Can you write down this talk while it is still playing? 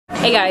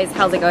Hey guys,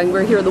 how's it going?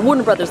 We're here at the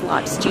Warner Brothers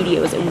Lodge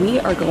Studios and we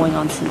are going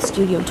on some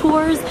studio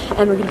tours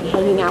and we're going to be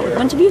hanging out with a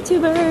bunch of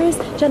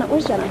YouTubers. Jenna,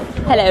 where's Jenna?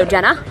 Hello,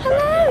 Jenna.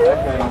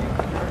 Hello.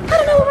 I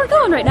don't know where we're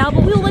going right now,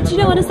 but we'll let you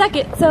know in a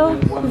second. So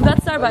we've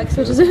got Starbucks,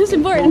 which is most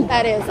important.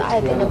 That is,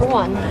 I think,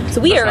 #1. So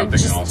we are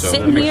just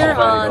sitting here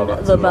on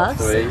the bus.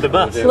 The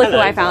bus. Look who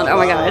I found. Oh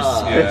my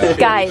gosh.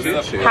 Guys,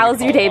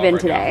 how's your day been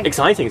today?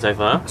 Exciting so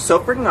far. So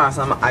freaking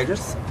awesome.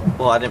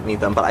 Well, I didn't meet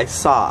them, but I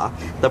saw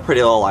the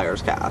Pretty Little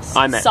Liars cast.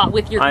 I met one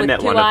two of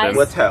them.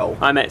 With who?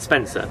 I met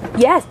Spencer.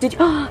 Yes, did you?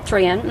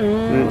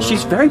 Trian.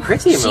 She's very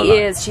pretty in real life. She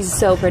is. She's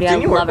so pretty. I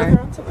love her.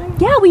 On something?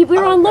 Yeah, we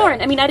were on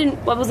Lauren. I mean, I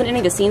wasn't in any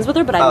of the scenes with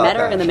her, but I met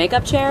her in the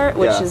makeup chair,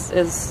 which is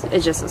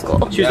just as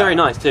cool. She was very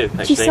nice too,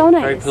 actually. She's so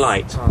nice. Very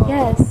polite.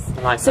 Yes.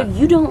 I like So that.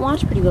 you don't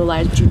watch Pretty Little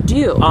Liars, but you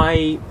do.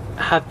 I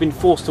have been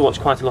forced to watch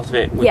quite a lot of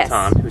it with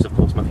Tan, who's of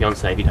course my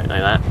fiance, if you don't know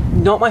that.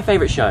 Not my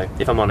favourite show,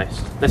 if I'm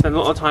honest. They spend a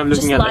lot of time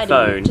looking at their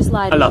phone. Just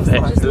lie to I love me.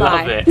 it. Just love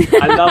lie. it.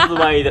 I love the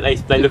way that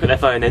they look at their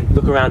phone and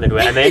look around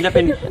everywhere, and they end up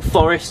in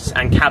forests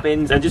and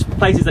cabins and just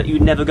places that you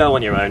would never go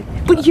on your own.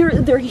 But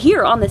they're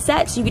here on the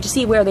set, so you get to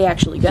see where they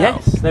actually go.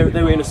 Yes, they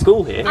were in a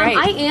school here. Right.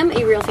 I am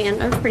a real fan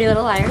of Pretty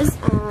Little Liars.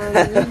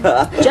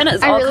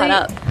 Jenna's all cut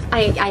up.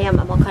 I am.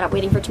 I'm all cut up,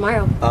 waiting for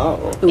tomorrow.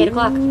 Oh. 8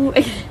 o'clock.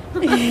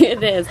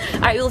 It is.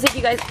 Alright, we'll take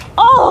you guys.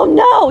 Oh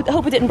no! I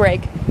hope it didn't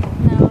break.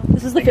 No.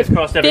 This is the Fingers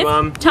crossed,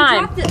 everyone. fifth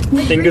time.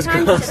 Fingers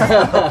crossed.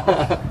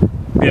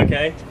 Be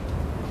okay?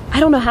 I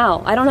don't know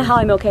how. I don't know how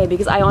I'm okay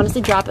because I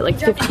honestly drop it like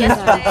 15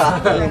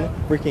 times.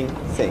 Freaking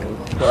sing.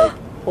 Like,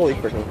 holy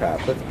freaking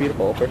crap. That's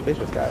beautiful. First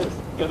Spacious, guys.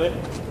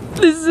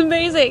 This is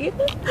amazing.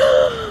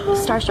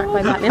 Starstruck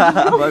by Batman.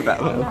 By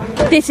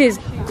Batman. This is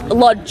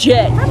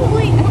legit.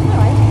 Probably. I don't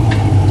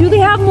know. Do they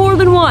have more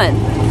than one?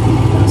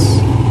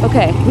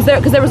 Okay,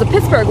 because there was a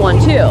Pittsburgh one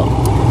too.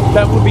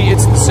 That would be,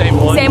 it's the same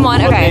one. Same one,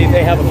 okay.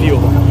 They have a few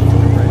of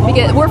them.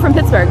 Because we're from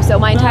Pittsburgh, so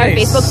my entire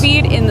Facebook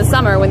feed in the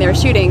summer when they were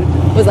shooting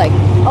was like,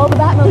 oh, the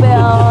Batmobile,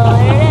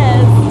 there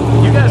it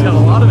is. You guys got a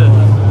lot of it.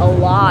 A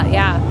lot,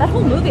 yeah. That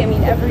whole movie, I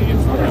mean, every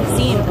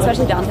scene,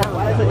 especially downtown.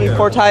 Why does it need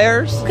 4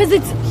 tires? Because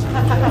it's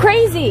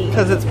crazy.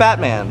 Because it's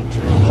Batman.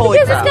 Holy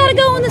Because crap. it's gotta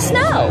go in the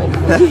snow.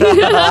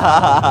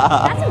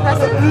 That's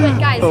impressive. But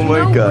guys, Oh my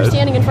you know God. we're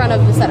standing in front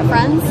of the set of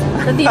Friends.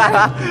 The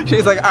theater.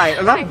 She's like, alright,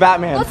 I'm not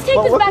Batman. Let's take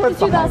but this look back to what's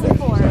behind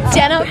 2004.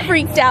 Jenna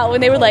freaked out when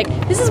they were like,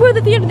 this is where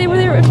the theater, they were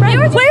there with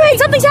friends. Wait,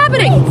 something's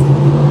happening.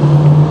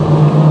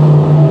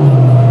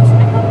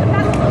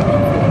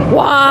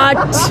 What?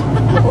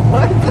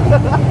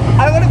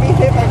 I want to be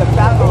hit by the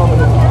Batmobile.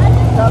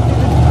 That would be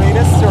the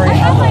greatest story I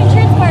have ever. my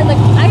insurance card. Like,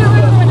 I don't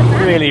remember when the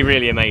back. Really,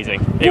 really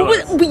amazing. It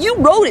was. But you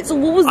wrote it, so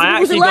what was I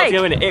it actually like? got to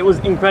go in it. It was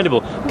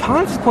incredible. Can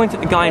I just point at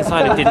the guy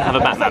inside that didn't have a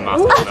Batman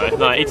mask on,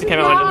 though? Like, he just came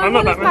out and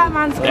went, I'm not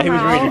Batman. Yeah, he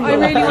was really cool. I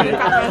really wanted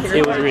Batman.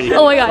 It was really Oh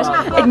cool. my gosh.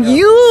 And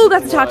you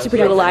got to talk to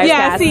Pretty Little Liars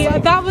Yeah, cast. see,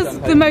 that was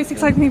the most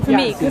exciting thing for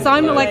me because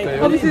I'm not like,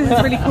 obviously this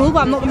is really cool, but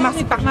I'm not the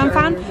massive Batman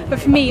fan. But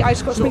for me, I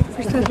just got to meet the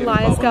Pretty Little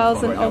Liars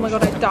girls, and oh my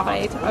god, I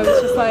died. I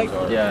was just like,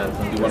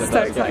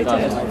 so excited.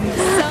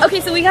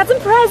 Okay, so we got some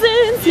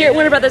presents here at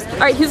Warner Brothers. All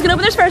right, who's gonna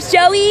open this first?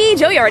 Joey.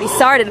 Joey already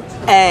started.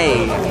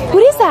 Hey.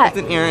 What is that?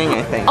 It's an earring,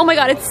 I think. Oh my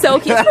god, it's so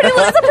cute.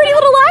 It's a Pretty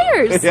Little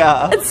Liars.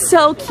 Yeah. It's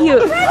so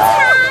cute.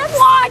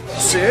 What?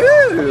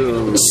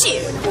 Shoot.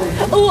 Shoot.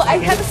 Oh, I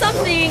have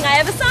something. I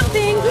have a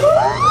something.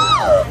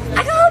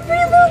 I got a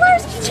Pretty Little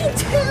Liars keychain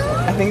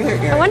too. I think they're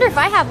earrings. I wonder if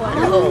I have one.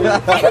 I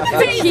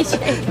think it's a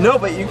keychain. No,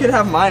 but you could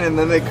have mine and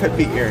then they could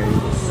be earrings.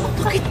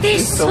 Look at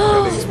this. It's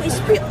so pretty. It's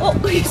pretty. Oh,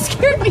 you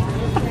scared me.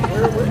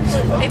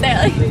 Right there,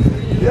 like.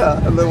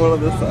 Yeah, and then one on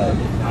this side.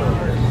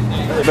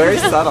 Very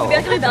subtle.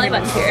 I feel like my belly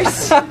button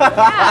pierced.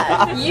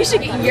 Yeah, you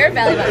should get your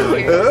belly button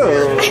pierced.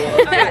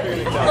 Ooh.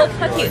 Okay, look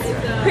how cute.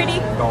 Pretty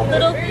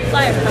Little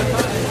Liars.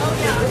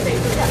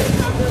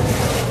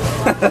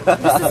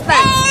 This is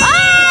fun.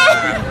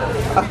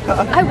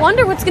 I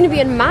wonder what's going to be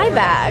in my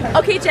bag.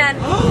 Okay, Jen,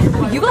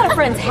 you got a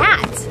friend's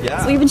hat. Yeah.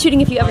 So we've been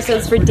shooting a few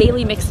episodes for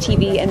Daily Mix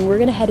TV, and we're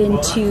gonna head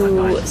in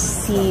to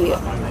see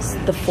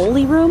the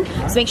Foley room.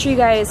 So make sure you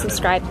guys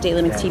subscribe to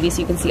Daily Mix TV so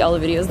you can see all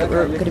the videos that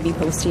we're gonna be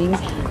posting.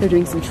 They're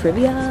doing some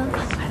trivia.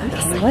 I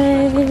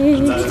can't wait.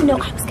 You didn't know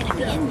I was gonna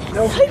be in this.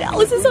 I know,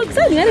 this is so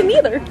exciting. I didn't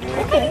either.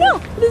 I know,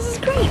 this is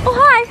great. Oh,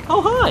 hi.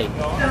 Oh, hi.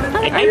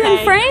 Are you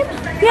in frame?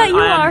 Yeah, you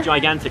I are. am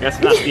gigantic. That's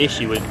the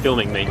issue with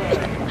filming me.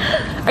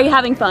 Are you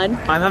having fun?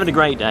 I'm having a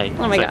great day.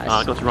 Oh my so gosh.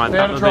 far. I got to ride the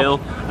Batmobile.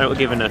 I got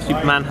given a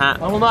Superman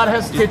hat. I will not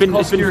hesitate.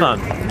 It's been fun.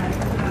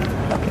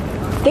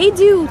 They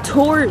do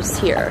tours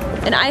here,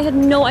 and I had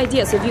no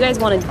idea. So if you guys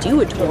want to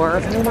do a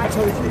tour,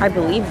 I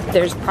believe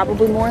there's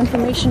probably more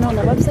information on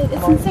their website.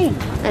 It's insane.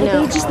 I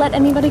know. They just let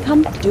anybody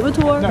come do a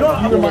tour. You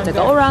get to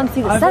go around,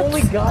 see the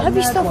sets. That'd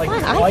be so fun.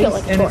 I feel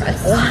like a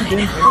tourist.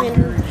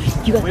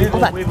 You got all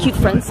that cute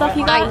Friends stuff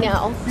you got? I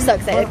know. So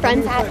excited.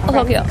 Friends hat,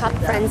 Oh, cute. cup,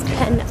 Friends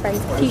pen,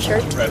 Friends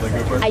t-shirt.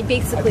 I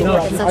basically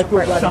work in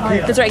Central Park.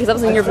 That's right, because I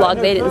was in your vlog.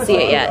 They didn't see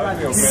it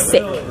yet.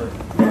 Sick.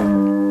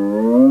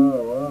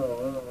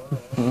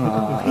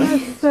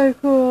 That's so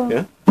cool.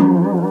 Yeah.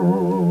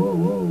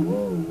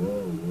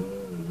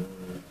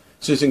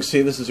 So as you can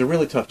see, this is a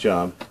really tough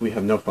job. We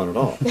have no fun at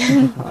all.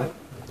 I'm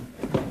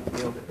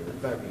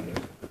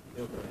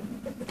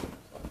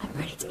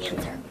ready to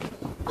answer.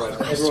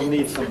 Everyone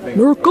needs something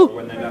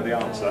when they know the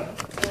answer.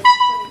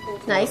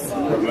 Nice.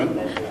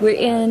 We're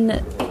in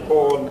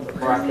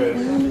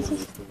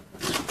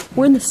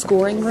the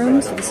scoring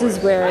room, so this is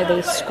where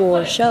they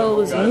score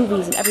shows, and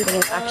movies, and everything.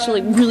 It's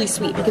actually really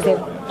sweet because they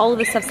have all of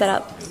this stuff set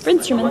up for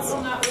instruments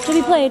to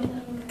be played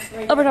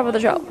over top of the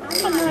show. I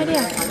had no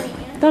idea.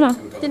 Don't know.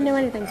 Didn't know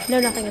anything. Know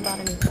nothing about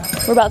anything.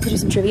 We're about to do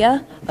some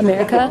trivia.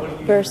 America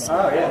versus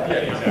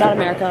not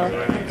America.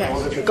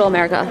 Okay. Go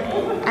America.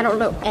 I don't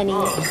know any.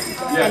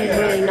 I'm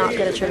really not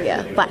good at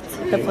trivia, but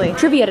hopefully.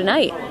 Trivia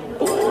tonight.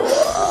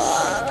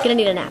 Gonna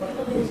need a nap.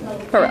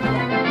 For real.